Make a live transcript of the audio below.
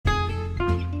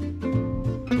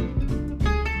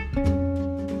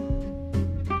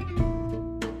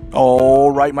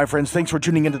All right, my friends, thanks for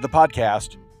tuning into the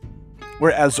podcast,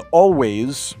 where, as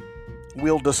always,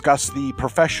 we'll discuss the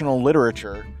professional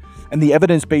literature and the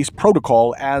evidence-based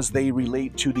protocol as they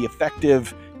relate to the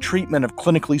effective treatment of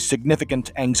clinically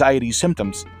significant anxiety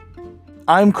symptoms.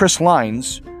 I'm Chris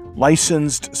Lines,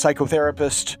 licensed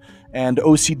psychotherapist and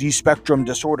OCD spectrum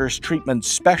disorders treatment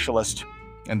specialist,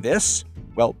 and this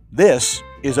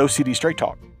is OCD Straight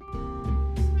Talk.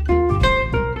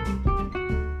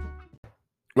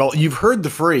 Well, you've heard the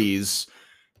phrase,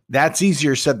 that's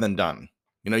easier said than done.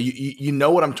 You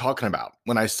know what I'm talking about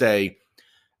when I say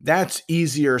that's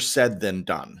easier said than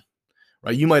done,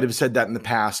 right? You might have said that in the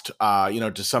past,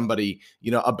 to somebody,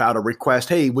 about a request.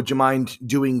 Hey, would you mind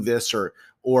doing this?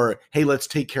 Or hey, let's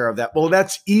take care of that. Well,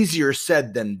 that's easier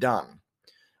said than done.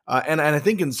 And I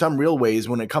think in some real ways,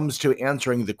 when it comes to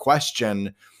answering the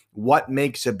question, what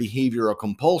makes a behavior a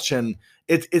compulsion?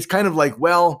 It's kind of like,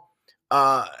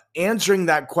 answering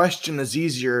that question is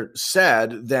easier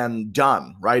said than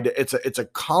done, right? It's a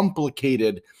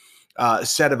complicated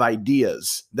set of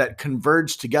ideas that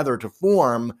converge together to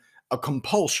form a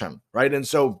compulsion, right? And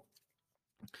so,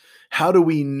 how do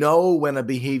we know when a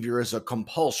behavior is a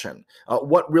compulsion?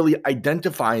 What really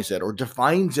identifies it or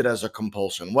defines it as a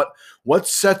compulsion? What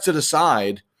sets it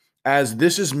aside as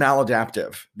this is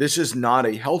maladaptive? This is not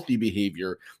a healthy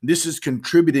behavior. This is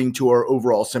contributing to our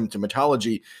overall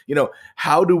symptomatology.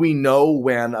 How do we know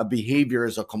when a behavior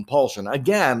is a compulsion?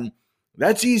 Again,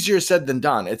 that's easier said than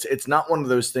done. It's not one of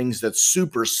those things that's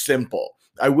super simple.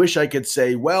 I wish I could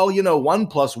say, 1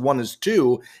 plus 1 is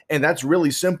 2, and that's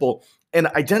really simple. And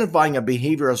identifying a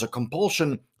behavior as a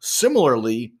compulsion,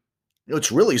 similarly,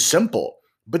 it's really simple.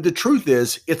 But the truth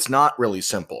is, it's not really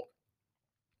simple.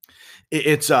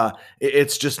 It's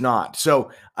just not.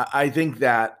 So I think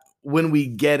that when we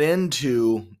get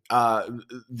into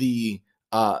the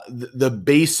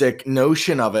basic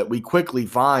notion of it, we quickly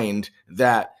find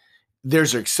that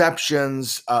there's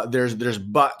exceptions, there's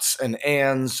buts and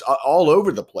ands all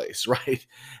over the place, right?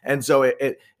 And so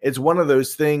it's one of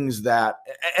those things that,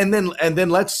 and then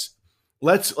let's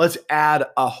add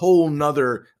a whole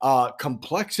nother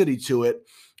complexity to it.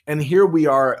 And here we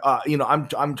are,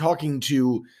 I'm talking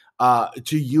to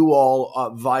you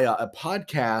all via a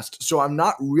podcast, so I'm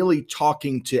not really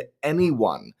talking to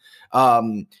anyone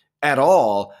at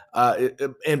all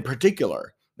in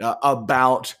particular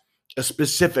about a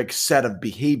specific set of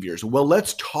behaviors. Well,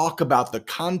 let's talk about the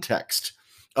context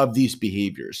of these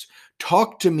behaviors.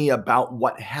 Talk to me about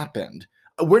what happened.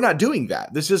 We're not doing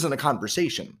that. This isn't a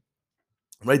conversation,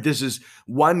 right? This is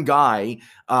one guy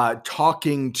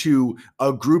talking to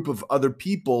a group of other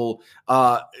people,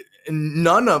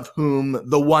 none of whom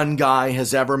the one guy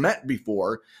has ever met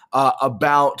before,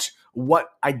 about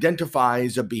what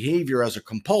identifies a behavior as a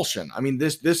compulsion. I mean,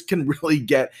 this can really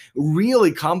get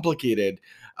really complicated,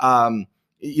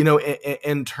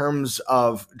 in terms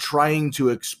of trying to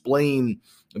explain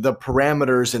the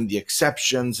parameters and the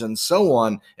exceptions and so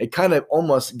on. It kind of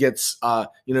almost gets,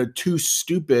 too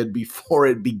stupid before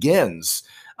it begins,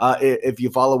 if you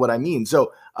follow what I mean.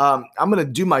 So I'm going to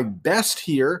do my best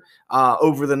here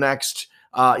over the next,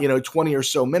 20 or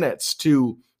so minutes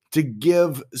to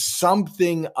give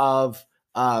something of,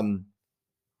 of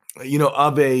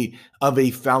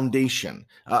a foundation.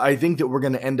 I think that we're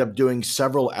going to end up doing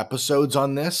several episodes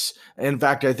on this. In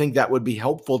fact, I think that would be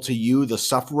helpful to you, the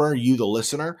sufferer, you, the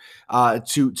listener,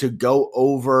 to go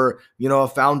over, a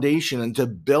foundation and to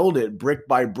build it brick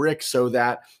by brick so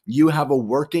that you have a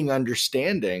working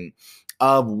understanding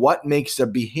of what makes a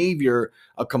behavior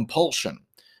a compulsion.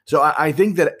 So I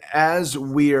think that as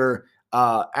we're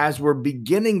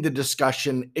beginning the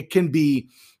discussion, it can be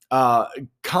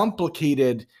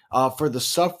complicated for the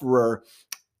sufferer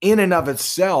in and of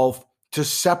itself to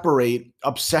separate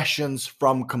obsessions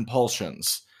from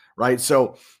compulsions, right?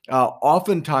 So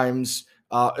oftentimes,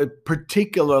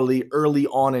 particularly early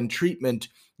on in treatment,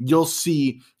 you'll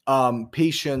see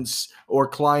patients or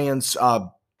clients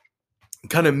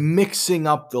kind of mixing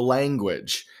up the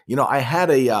language. I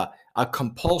had a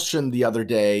compulsion the other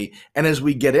day, and as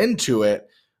we get into it,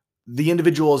 the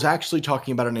individual is actually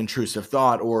talking about an intrusive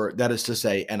thought, or that is to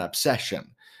say, an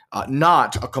obsession,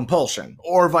 not a compulsion,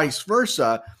 or vice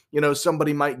versa.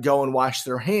 Somebody might go and wash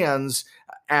their hands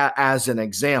as an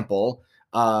example,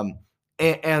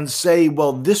 and say,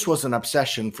 well, this was an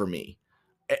obsession for me.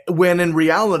 When in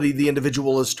reality, the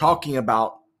individual is talking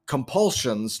about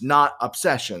compulsions, not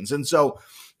obsessions. And so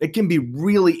it can be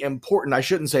really important. I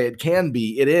shouldn't say it can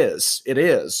be. It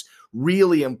is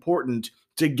really important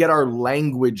to get our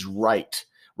language right,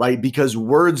 right? Because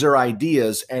words are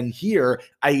ideas, and here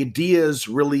ideas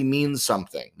really mean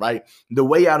something, right? The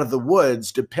way out of the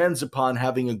woods depends upon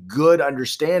having a good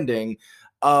understanding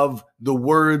of the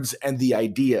words and the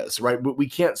ideas, right? But we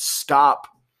can't stop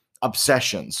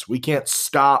obsessions. We can't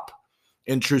stop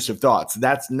intrusive thoughts.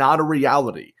 That's not a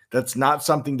reality. That's not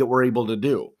something that we're able to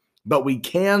do. But we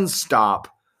can stop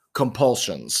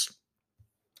compulsions.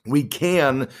 We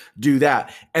can do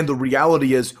that. And the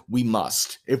reality is we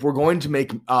must. If we're going to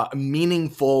make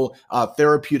meaningful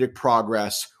therapeutic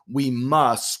progress, we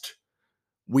must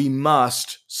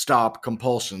stop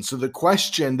compulsion. So the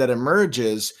question that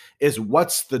emerges is,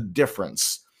 what's the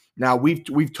difference? Now,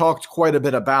 we've talked quite a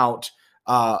bit about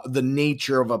the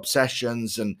nature of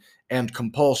obsessions and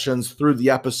compulsions through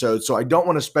the episode, so I don't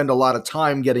want to spend a lot of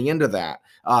time getting into that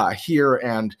here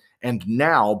and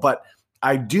now. But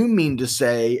I do mean to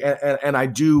say, and I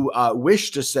do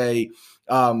wish to say,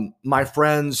 my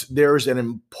friends, there's an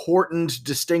important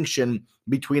distinction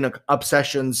between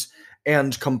obsessions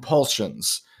and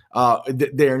compulsions.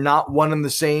 They're not one and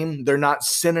the same. They're not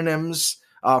synonyms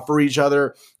for each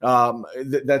other.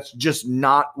 That's just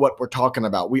not what we're talking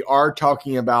about. We are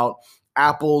talking about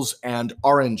apples and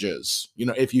oranges.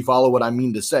 If you follow what I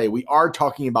mean to say, we are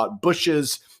talking about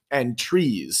bushes and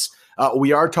trees.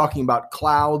 We are talking about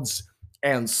clouds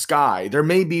and sky. There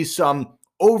may be some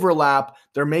overlap.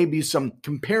 There may be some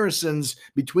comparisons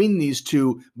between these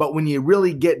two, but when you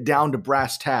really get down to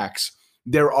brass tacks,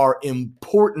 there are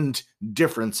important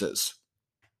differences.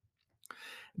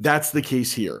 That's the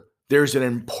case here. There's an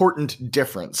important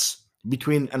difference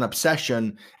between an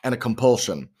obsession and a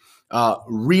compulsion.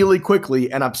 Really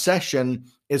quickly, an obsession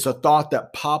is a thought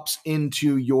that pops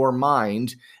into your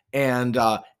mind and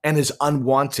is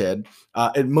unwanted.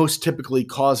 It most typically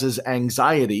causes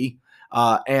anxiety,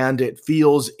 and it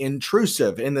feels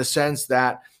intrusive in the sense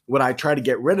that when I try to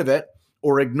get rid of it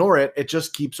or ignore it, it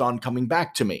just keeps on coming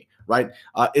back to me, right?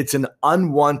 It's an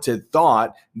unwanted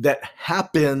thought that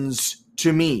happens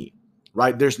to me,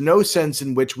 right? There's no sense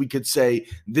in which we could say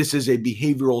this is a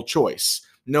behavioral choice.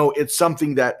 No, it's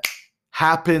something that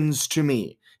happens to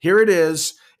me. Here it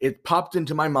is. It popped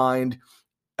into my mind.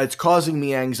 It's causing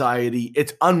me anxiety.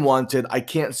 It's unwanted. I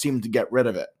can't seem to get rid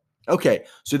of it. Okay,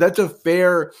 so that's a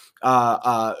fair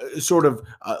sort of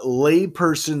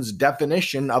layperson's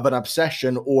definition of an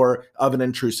obsession or of an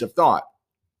intrusive thought.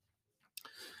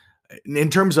 In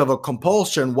terms of a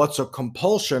compulsion, what's a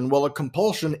compulsion? Well, a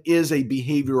compulsion is a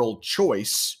behavioral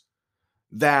choice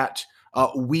that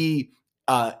we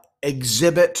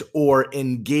exhibit or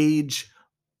engage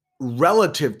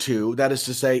relative to, that is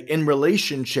to say, in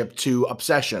relationship to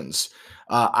obsessions.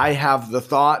 I have the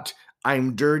thought,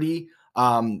 I'm dirty.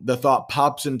 The thought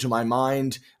pops into my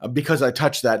mind because I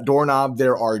touched that doorknob.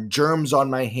 There are germs on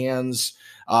my hands.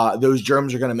 Those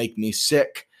germs are going to make me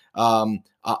sick.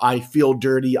 I feel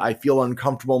dirty. I feel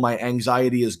uncomfortable. My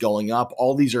anxiety is going up.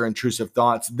 All these are intrusive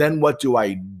thoughts. Then what do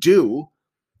I do?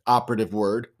 Operative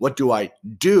word. What do I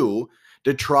do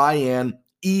to try and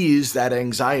ease that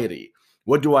anxiety?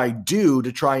 What do I do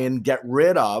to try and get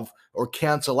rid of or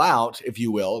cancel out, if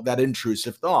you will, that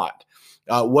intrusive thought?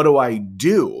 What do I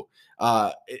do?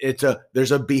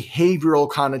 There's a behavioral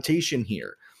connotation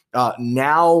here.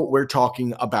 Now we're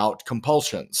talking about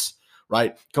compulsions,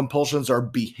 right? Compulsions are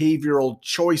behavioral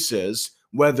choices,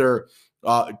 whether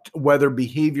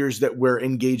behaviors that we're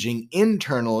engaging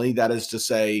internally, that is to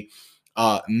say,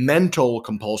 mental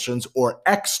compulsions, or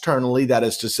externally, that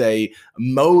is to say,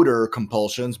 motor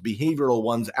compulsions, behavioral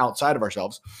ones outside of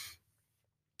ourselves,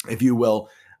 if you will,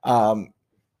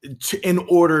 in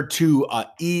order to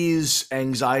ease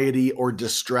anxiety or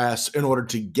distress, in order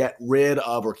to get rid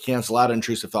of or cancel out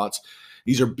intrusive thoughts.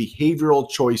 These are behavioral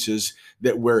choices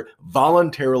that we're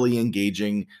voluntarily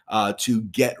engaging to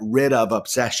get rid of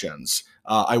obsessions.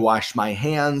 I wash my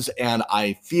hands and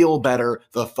I feel better.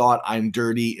 The thought I'm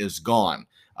dirty is gone.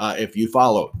 If you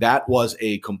follow, that was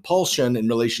a compulsion in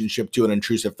relationship to an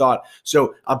intrusive thought.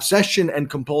 So obsession and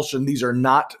compulsion, these are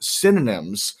not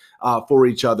synonyms for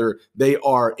each other. They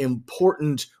are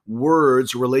important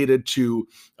words related to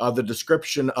the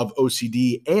description of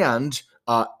OCD, and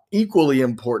equally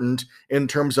important in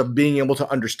terms of being able to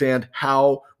understand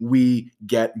how we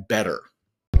get better.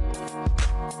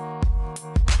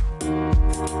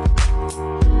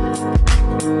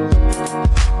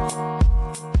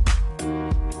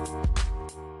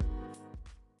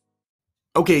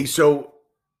 Okay, so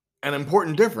an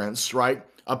important difference, right?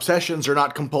 Obsessions are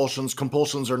not compulsions.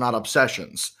 Compulsions are not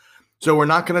obsessions. So we're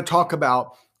not going to talk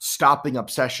about stopping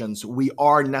obsessions. We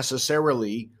are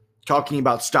necessarily talking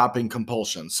about stopping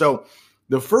compulsions. So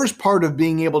the first part of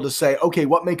being able to say, okay,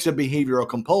 what makes a behavioral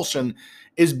compulsion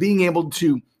is being able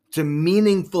to to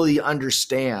meaningfully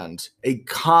understand a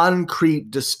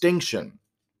concrete distinction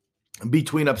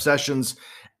between obsessions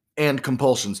and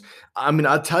compulsions. I mean,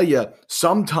 I'll tell you,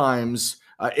 sometimes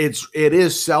it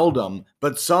is seldom,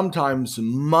 but sometimes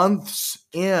months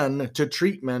into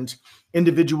treatment,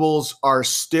 individuals are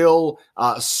still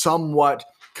somewhat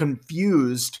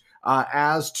confused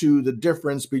as to the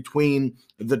difference between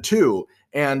the two.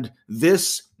 And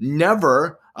this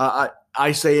never,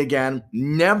 I say again,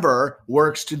 never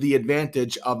works to the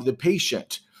advantage of the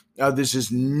patient. This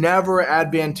is never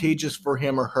advantageous for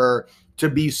him or her to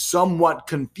be somewhat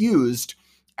confused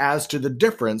as to the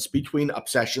difference between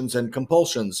obsessions and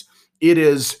compulsions. It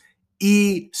is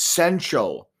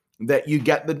essential that you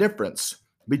get the difference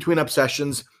between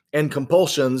obsessions and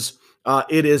compulsions.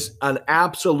 It is an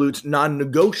absolute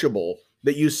non-negotiable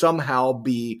that you somehow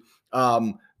be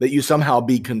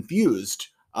confused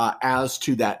as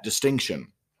to that distinction.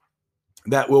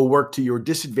 That will work to your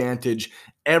disadvantage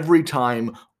every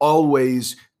time,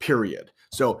 always, period.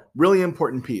 So, really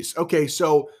important piece. Okay,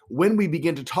 so when we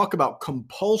begin to talk about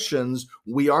compulsions,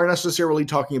 we are necessarily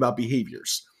talking about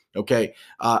behaviors. Okay,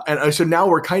 and so now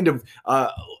we're kind of,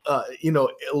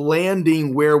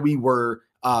 landing where we were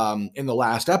in the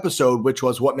last episode, which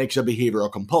was what makes a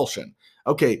behavioral compulsion.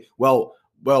 Okay, well,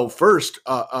 first,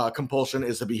 compulsion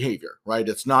is a behavior, right?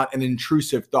 It's not an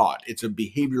intrusive thought; it's a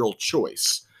behavioral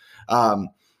choice.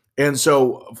 And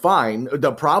so, fine.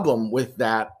 The problem with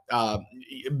that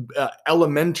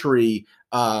elementary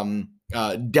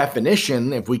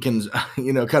definition, if we can,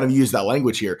 kind of use that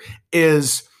language here,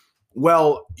 is,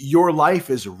 well, your life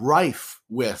is rife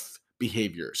with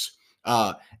behaviors.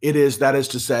 That is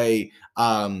to say,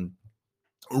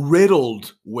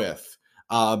 riddled with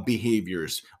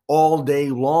behaviors. All day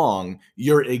long,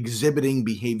 you're exhibiting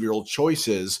behavioral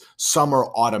choices. Some are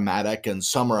automatic, and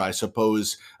some are, I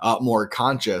suppose, more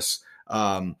conscious.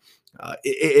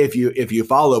 If you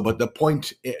follow, but the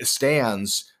point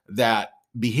stands that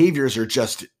behaviors are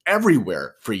just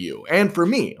everywhere for you and for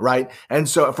me, right? And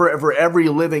so for every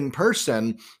living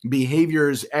person,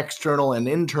 behaviors, external and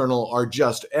internal, are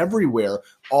just everywhere,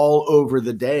 all over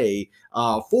the day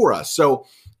for us. So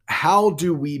how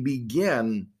do we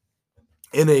begin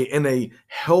in a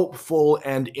helpful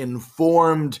and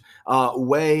informed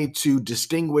way to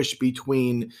distinguish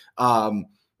between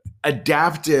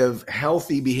adaptive,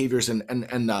 healthy behaviors and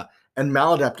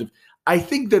maladaptive? I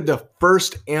think that the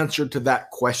first answer to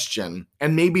that question,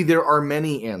 and maybe there are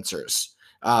many answers,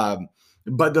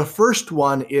 but the first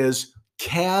one is: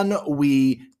 can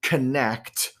we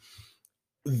connect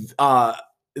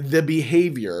the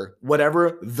behavior,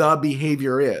 whatever the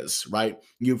behavior is, right?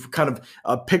 You've kind of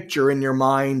a picture in your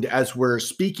mind as we're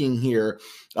speaking here,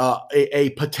 a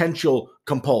potential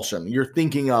compulsion. You're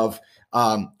thinking of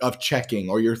checking,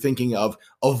 or you're thinking of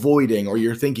avoiding, or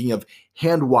you're thinking of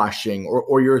hand washing,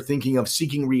 or you're thinking of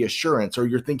seeking reassurance, or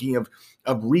you're thinking of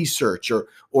research, or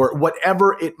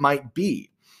whatever it might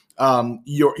be.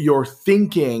 You're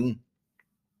thinking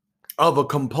of a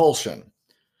compulsion.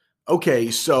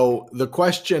 Okay, so the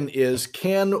question is,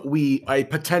 a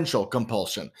potential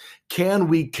compulsion, can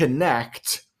we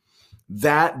connect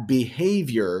that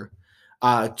behavior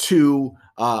to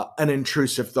an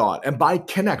intrusive thought? And by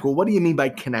connect, well, what do you mean by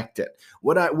connect it?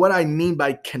 What I mean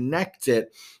by connect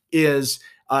it is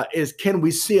can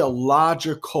we see a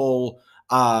logical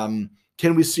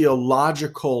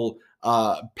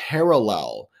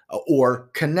parallel or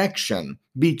connection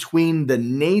between the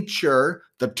nature,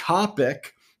 the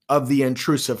topic of the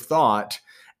intrusive thought,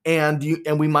 and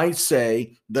we might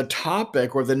say the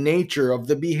topic or the nature of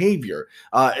the behavior.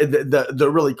 The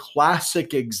really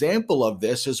classic example of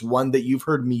this is one that you've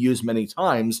heard me use many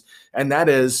times, and that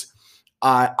is,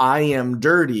 I am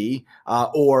dirty,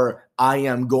 or I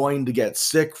am going to get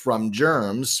sick from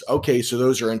germs. Okay, so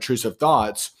those are intrusive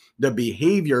thoughts. The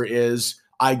behavior is,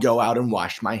 I go out and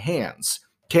wash my hands.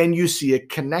 Can you see a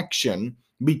connection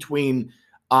between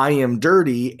I am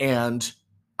dirty and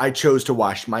I chose to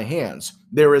wash my hands?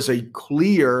 There is a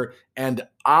clear and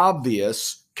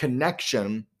obvious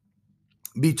connection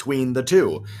between the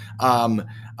two.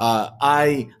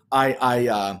 I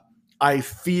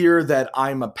fear that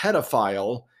I'm a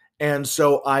pedophile, and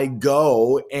so I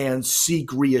go and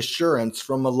seek reassurance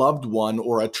from a loved one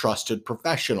or a trusted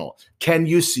professional. Can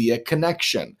you see a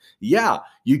connection? Yeah,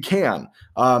 you can.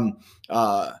 I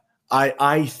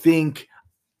think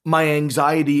my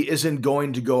anxiety isn't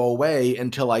going to go away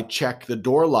until I check the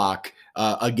door lock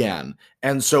again.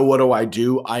 And so what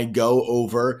do? I go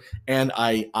over and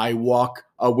I walk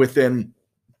within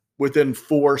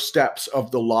 4 steps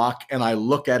of the lock, and I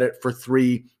look at it for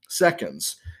 3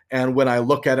 seconds. And when I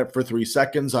look at it for 3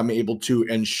 seconds, I'm able to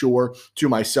ensure to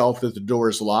myself that the door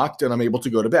is locked and I'm able to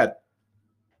go to bed.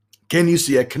 Can you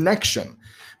see a connection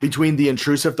between the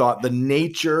intrusive thought, the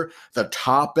nature, the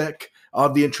topic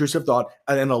of the intrusive thought,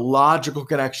 and a logical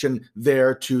connection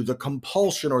there to the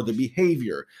compulsion or the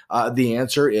behavior? The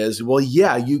answer is, well,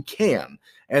 yeah, you can.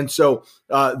 And so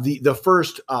the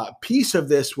first piece of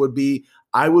this would be,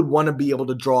 I would want to be able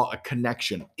to draw a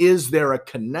connection. Is there a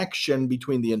connection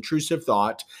between the intrusive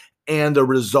thought and the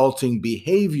resulting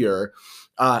behavior?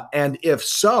 And if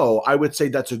so, I would say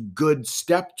that's a good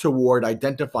step toward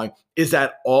identifying. Is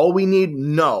that all we need?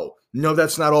 No,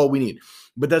 that's not all we need.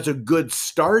 But that's a good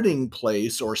starting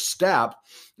place or step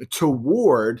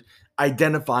toward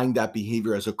identifying that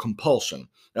behavior as a compulsion.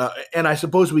 And I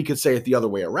suppose we could say it the other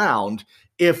way around.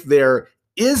 If there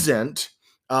isn't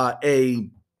a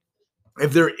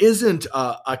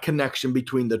connection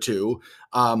between the two,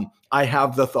 I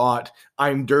have the thought,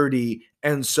 I'm dirty,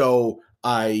 and so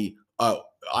I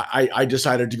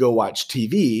decided to go watch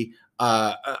TV.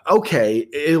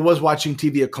 Okay, was watching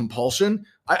TV a compulsion?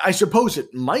 I suppose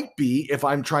it might be if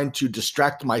I'm trying to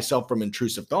distract myself from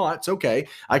intrusive thoughts. Okay,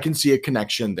 I can see a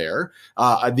connection there.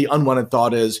 The unwanted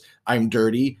thought is, I'm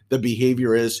dirty. The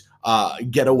behavior is,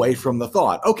 get away from the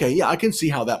thought. Okay, yeah, I can see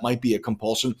how that might be a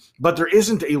compulsion, but there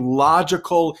isn't a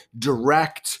logical,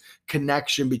 direct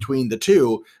connection between the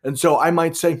two. And so I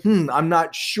might say, I'm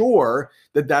not sure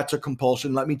that that's a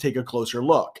compulsion. Let me take a closer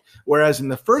look. Whereas in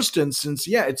the first instance,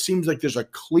 yeah, it seems like there's a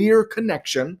clear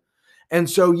connection. And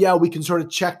so, yeah, we can sort of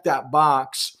check that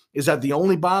box. Is that the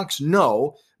only box?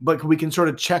 No, but we can sort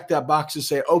of check that box to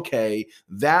say, okay,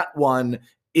 that one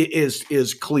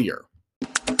is clear.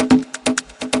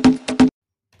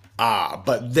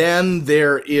 But then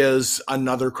there is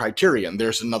another criterion.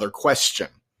 There's another question.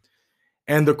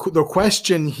 And the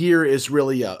question here is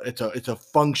really it's a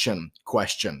function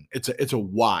question. It's a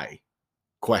why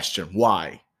question.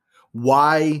 Why?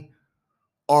 Why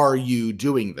are you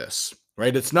doing this?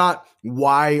 Right? It's not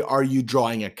why are you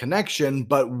drawing a connection,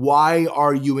 but why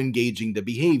are you engaging the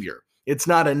behavior? It's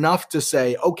not enough to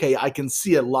say, okay, I can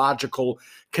see a logical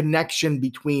connection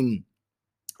between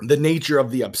the nature of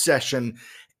the obsession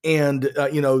and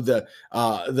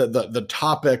the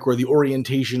topic or the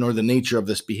orientation or the nature of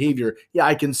this behavior. Yeah,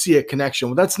 I can see a connection.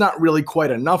 Well, that's not really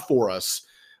quite enough for us.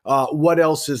 What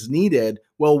else is needed?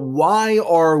 Well, why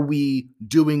are we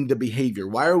doing the behavior?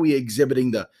 Why are we exhibiting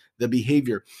the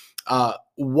behavior?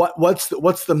 What's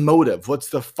the motive? What's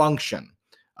the function?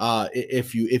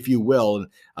 If you will.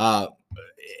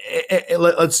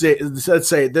 Let's say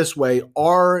it this way: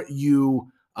 are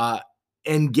you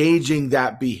engaging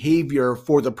that behavior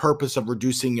for the purpose of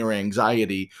reducing your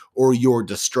anxiety or your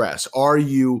distress? Are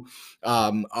you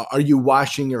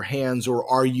washing your hands, or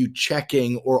are you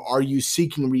checking, or are you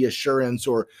seeking reassurance,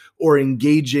 or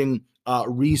engaging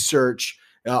research?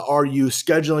 Are you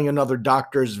scheduling another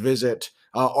doctor's visit?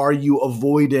 Are you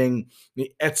avoiding,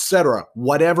 etc.?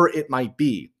 Whatever it might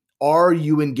be. Are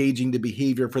you engaging the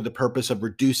behavior for the purpose of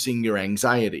reducing your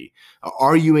anxiety?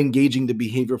 Are you engaging the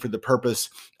behavior for the purpose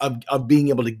of being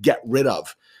able to get rid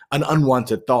of an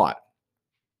unwanted thought?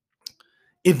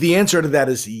 If the answer to that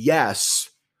is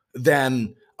yes,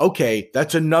 then okay,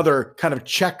 that's another kind of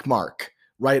check mark,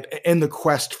 right, in the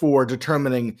quest for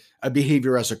determining a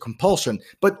behavior as a compulsion.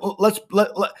 But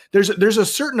there's a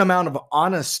certain amount of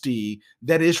honesty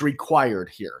that is required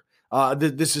here.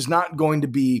 This is not going to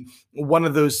be one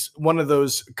of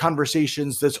those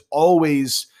conversations that's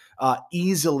always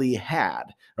easily had,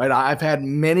 right? I've had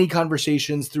many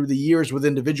conversations through the years with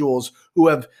individuals who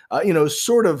have,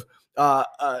 sort of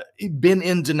been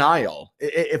in denial,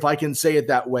 if I can say it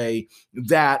that way,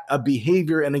 that a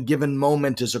behavior in a given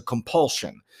moment is a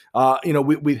compulsion.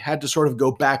 We've had to sort of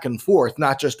go back and forth,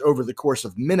 not just over the course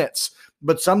of minutes,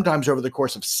 but sometimes over the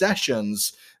course of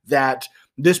sessions, that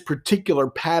this particular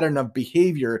pattern of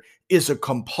behavior is a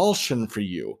compulsion for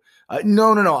you.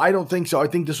 No, I don't think so. I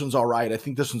think this one's all right. I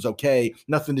think this one's okay.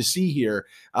 Nothing to see here.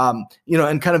 And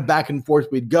kind of back and forth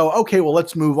we'd go, okay, well,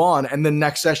 let's move on. And then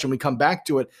next session we come back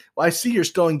to it. Well, I see you're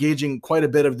still engaging quite a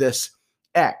bit of this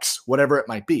X, whatever it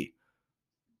might be.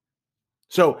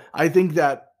 So I think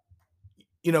that,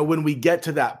 when we get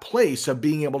to that place of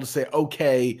being able to say,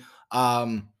 okay,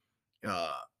 I'm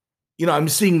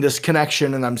seeing this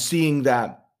connection, and I'm seeing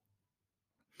that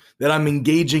I'm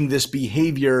engaging this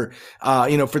behavior,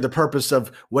 for the purpose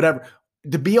of whatever,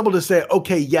 to be able to say,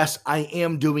 okay, yes, I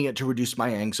am doing it to reduce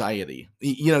my anxiety.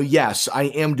 Yes, I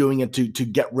am doing it to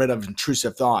get rid of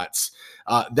intrusive thoughts.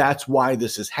 That's why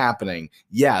this is happening.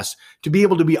 Yes, to be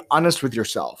able to be honest with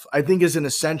yourself, I think, is an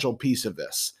essential piece of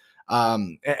this.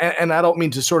 And I don't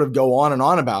mean to sort of go on and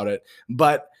on about it,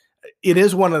 but it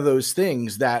is one of those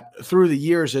things that through the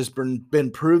years has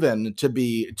been proven to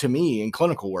be, to me in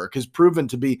clinical work, has proven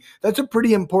to be, that's a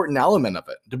pretty important element of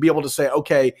it, to be able to say,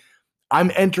 okay,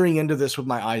 I'm entering into this with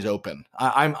my eyes open.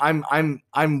 I'm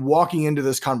walking into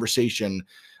this conversation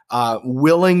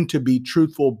willing to be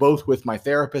truthful, both with my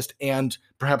therapist and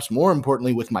perhaps more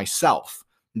importantly with myself,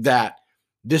 that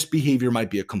this behavior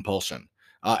might be a compulsion.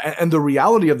 And the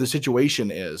reality of the situation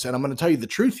is, and I'm going to tell you the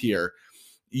truth here,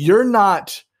 you're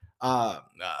not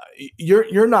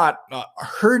you're not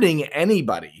hurting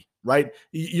anybody, right?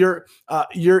 You're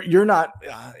not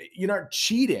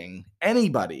cheating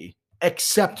anybody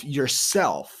except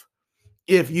yourself.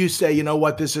 If you say, you know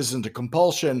what, this isn't a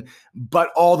compulsion, but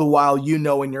all the while you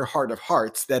know in your heart of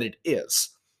hearts that it is,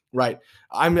 right?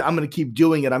 I'm going to keep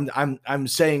doing it. I'm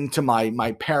saying to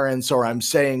my parents, or I'm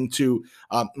saying to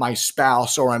my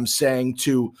spouse, or I'm saying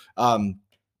to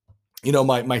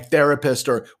my therapist,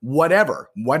 or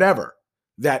whatever,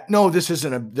 that no, this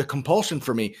isn't the compulsion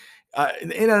for me.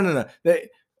 No. The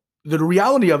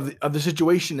reality of the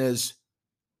situation is,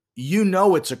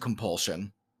 it's a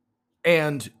compulsion,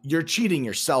 and you're cheating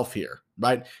yourself here,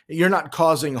 right? You're not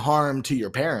causing harm to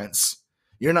your parents.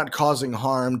 You're not causing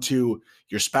harm to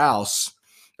your spouse.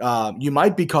 You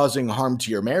might be causing harm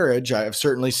to your marriage. I've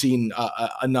certainly seen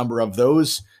a number of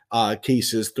those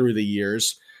cases through the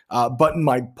years. But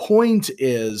my point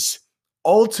is,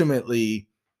 ultimately,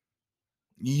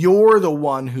 you're the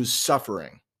one who's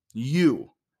suffering. You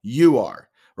are,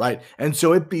 right? And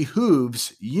so it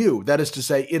behooves you. That is to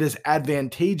say, it is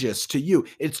advantageous to you.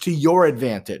 It's to your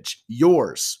advantage,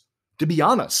 yours, to be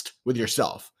honest with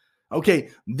yourself. Okay,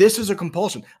 this is a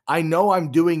compulsion. I know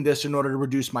I'm doing this in order to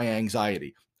reduce my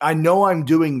anxiety. I know I'm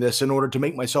doing this in order to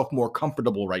make myself more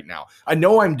comfortable right now. I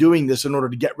know I'm doing this in order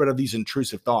to get rid of these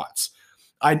intrusive thoughts.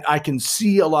 I can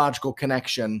see a logical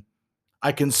connection.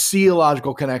 I can see a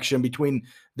logical connection between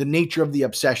the nature of the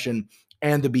obsession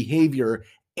and the behavior.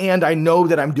 And I know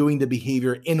that I'm doing the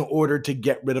behavior in order to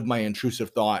get rid of my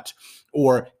intrusive thought,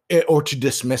 or to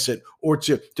dismiss it, or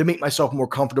to make myself more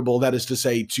comfortable. That is to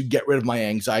say, to get rid of my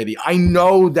anxiety. I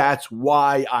know that's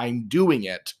why I'm doing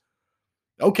it.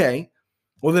 Okay.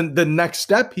 Well, then the next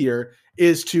step here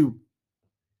is to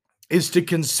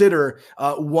consider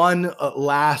one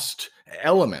last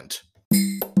element.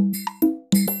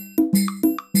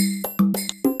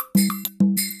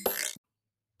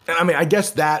 I mean, I guess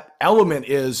that element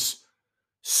is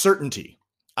certainty.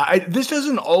 This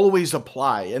doesn't always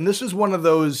apply, and this is one of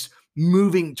those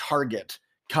moving target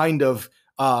kind of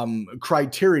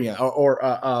criteria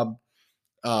or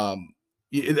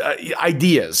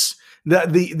ideas.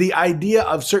 The idea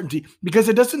of certainty, because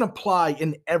it doesn't apply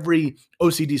in every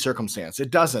OCD circumstance.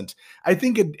 It doesn't. I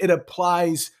think it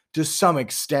applies to some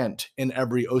extent in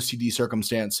every OCD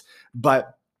circumstance,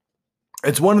 but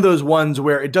it's one of those ones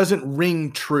where it doesn't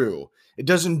ring true. It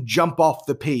doesn't jump off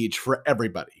the page for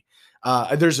everybody.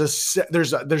 There's a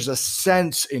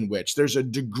sense in which, there's a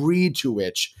degree to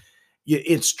which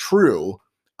it's true,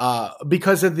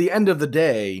 because at the end of the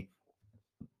day,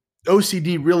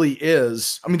 OCD really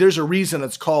is. I mean, there's a reason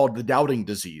it's called the doubting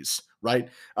disease, right?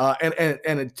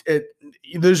 And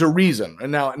there's a reason.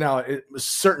 And now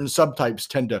certain subtypes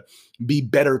tend to be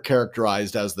better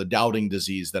characterized as the doubting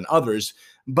disease than others.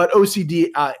 But OCD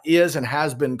is and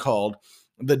has been called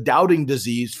the doubting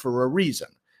disease for a reason,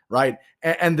 right?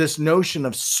 And this notion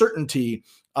of certainty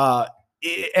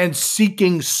and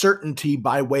seeking certainty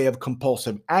by way of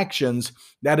compulsive actions,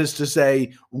 that is to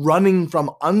say, running from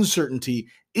uncertainty,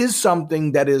 is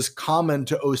something that is common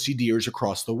to OCDers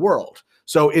across the world.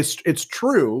 So it's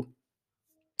true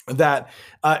that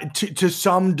to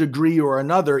some degree or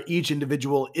another, each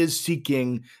individual is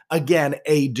seeking, again,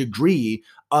 a degree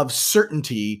of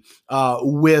certainty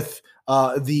with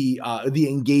the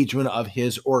engagement of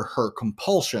his or her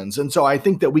compulsions. And so I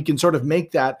think that we can sort of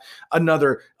make that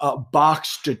another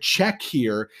box to check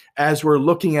here as we're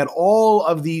looking at all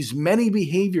of these many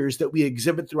behaviors that we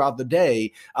exhibit throughout the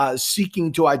day,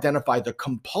 seeking to identify the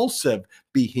compulsive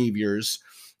behaviors.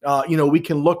 We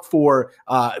can look for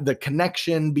the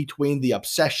connection between the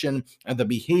obsession and the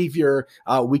behavior.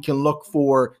 We can look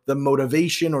for the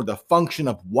motivation or the function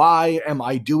of why am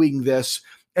I doing this?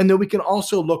 And then we can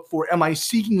also look for, am I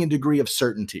seeking a degree of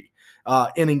certainty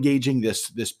in engaging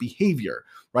this behavior,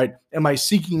 right? Am I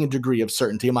seeking a degree of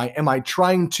certainty? Am I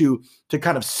trying to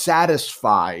kind of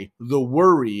satisfy the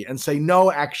worry and say,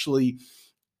 no, actually,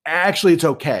 it's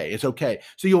okay. It's okay.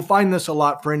 So you'll find this a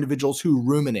lot for individuals who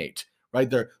ruminate, right?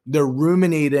 They're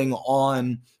ruminating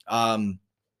on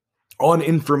on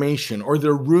information, or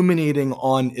they're ruminating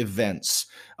on events.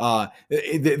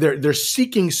 They're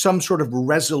seeking some sort of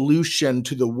resolution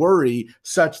to the worry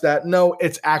such that, no,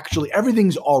 it's actually,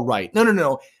 everything's all right.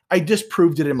 No. I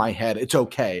disproved it in my head. It's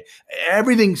okay.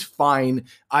 Everything's fine.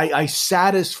 I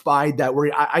satisfied that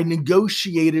worry. I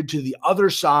negotiated to the other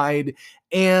side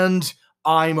and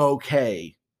I'm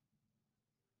okay.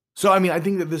 So, I mean, I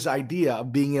think that this idea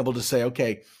of being able to say,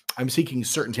 okay, I'm seeking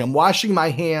certainty. I'm washing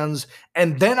my hands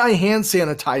and then I hand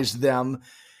sanitize them.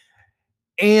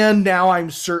 And now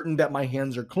I'm certain that my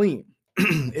hands are clean,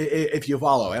 if you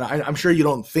follow. And I'm sure you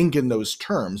don't think in those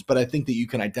terms, but I think that you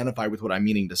can identify with what I'm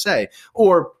meaning to say.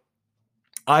 Or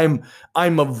I'm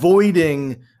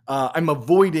avoiding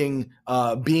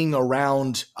being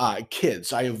around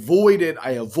kids. I avoid it.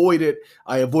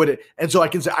 And so I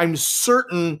can say, I'm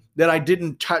certain that I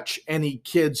didn't touch any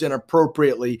kids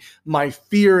inappropriately. My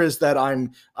fear is that I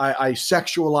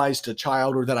sexualized a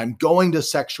child, or that I'm going to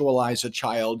sexualize a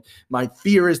child. My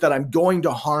fear is that I'm going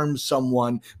to harm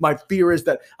someone. My fear is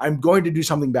that I'm going to do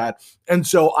something bad. And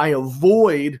so I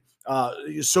avoid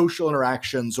social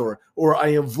interactions, or I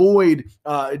avoid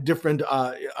different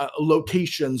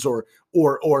locations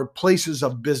or places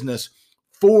of business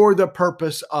for the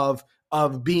purpose of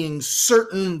being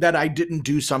certain that I didn't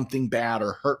do something bad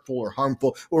or hurtful or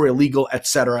harmful or illegal, et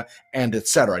cetera, and et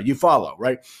cetera. You follow,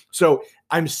 right? So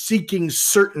I'm seeking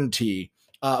certainty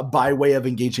by way of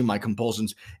engaging my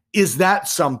compulsions. Is that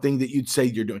something that you'd say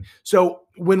you're doing? So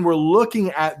when we're looking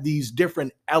at these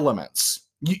different elements,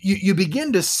 you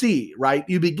begin to see, right?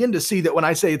 You begin to see that when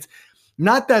I say it's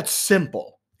not that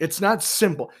simple, it's not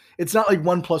simple. It's not like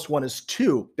 1 + 1 is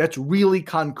 2. That's really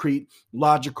concrete,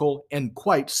 logical, and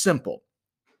quite simple.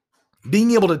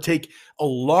 Being able to take a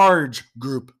large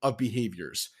group of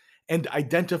behaviors and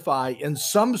identify in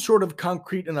some sort of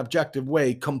concrete and objective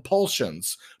way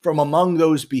compulsions from among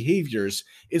those behaviors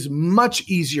is much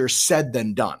easier said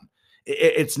than done.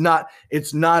 It's not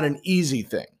an easy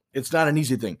thing. It's not an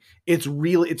easy thing. It's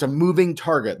a moving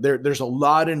target. There's a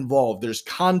lot involved. There's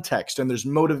context and there's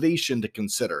motivation to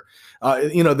consider.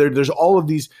 There's all of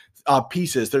these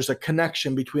pieces. There's a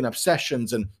connection between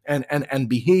obsessions and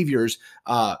behaviors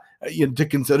to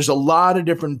consider. There's a lot of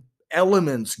different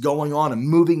elements going on and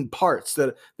moving parts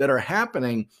that are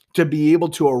happening to be able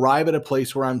to arrive at a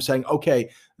place where I'm saying, okay,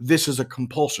 this is a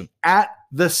compulsion. At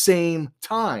the same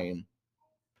time,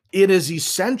 it is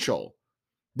essential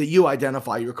that you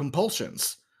identify your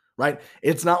compulsions, right?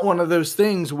 It's not one of those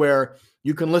things where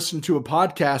you can listen to a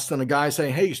podcast and a guy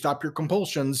saying, hey, stop your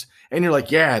compulsions. And you're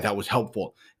like, yeah, that was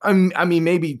helpful. I mean,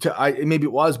 maybe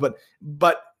it was, but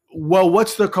well,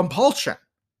 what's the compulsion?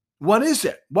 What is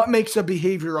it? What makes a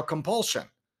behavior a compulsion?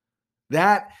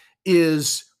 That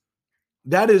is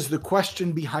the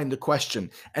question behind the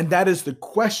question. And that is the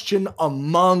question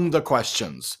among the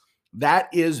questions. That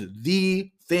is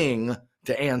the thing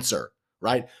to answer.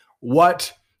 Right?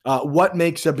 What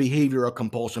makes a behavior a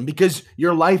compulsion? Because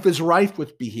your life is rife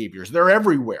with behaviors. They're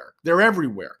everywhere.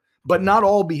 But not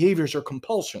all behaviors are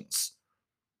compulsions.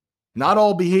 Not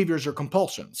all behaviors are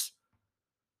compulsions.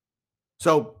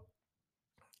 So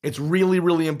it's really,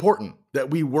 really important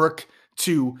that we work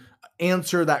to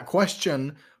answer that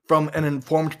question from an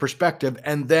informed perspective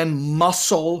and then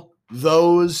muscle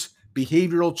those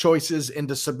behavioral choices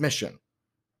into submission.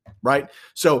 Right?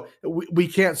 So we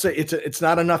can't say it's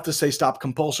not enough to say stop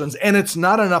compulsions, and it's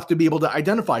not enough to be able to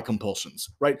identify compulsions,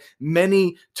 right?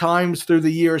 Many times through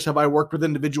the years have I worked with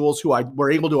individuals who were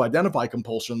able to identify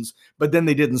compulsions, but then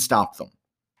they didn't stop them.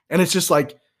 And it's just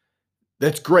like,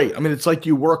 that's great. I mean, it's like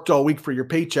you worked all week for your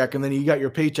paycheck and then you got your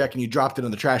paycheck and you dropped it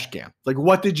in the trash can. Like,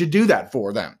 what did you do that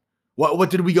for then? What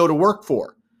did we go to work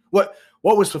for? What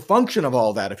was the function of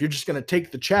all that? If you're just going to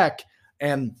take the check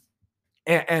and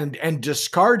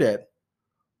discard it,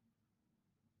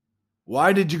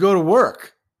 why did you go to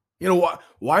work?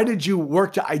 Why did you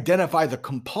work to identify the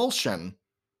compulsion?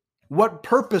 What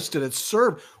purpose did it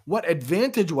serve? What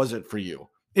advantage was it for you?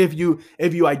 If you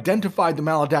identified the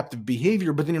maladaptive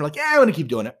behavior, but then you're like, yeah, I want to keep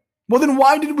doing it. Well, then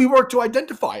why did we work to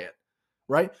identify it?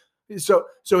 Right? So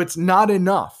it's not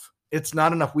enough. It's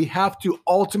not enough. We have to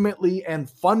ultimately and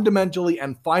fundamentally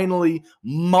and finally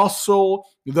muscle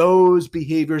those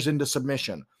behaviors into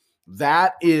submission.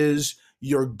 That is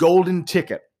your golden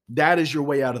ticket. That is your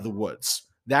way out of the woods.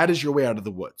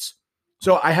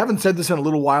 So I haven't said this in a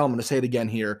little while. I'm going to say it again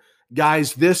here.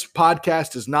 Guys, this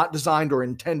podcast is not designed or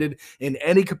intended in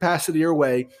any capacity or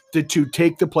way to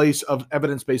take the place of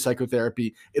evidence-based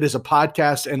psychotherapy. It is a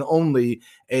podcast and only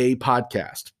a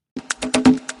podcast.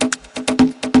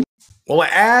 Well,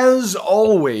 as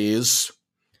always,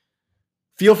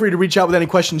 Feel free to reach out with any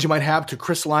questions you might have to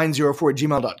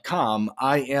chrisline04@gmail.com.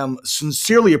 I am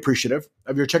sincerely appreciative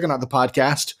of your checking out the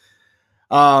podcast.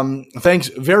 Thanks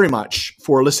very much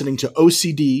for listening to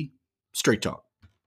OCD Straight Talk.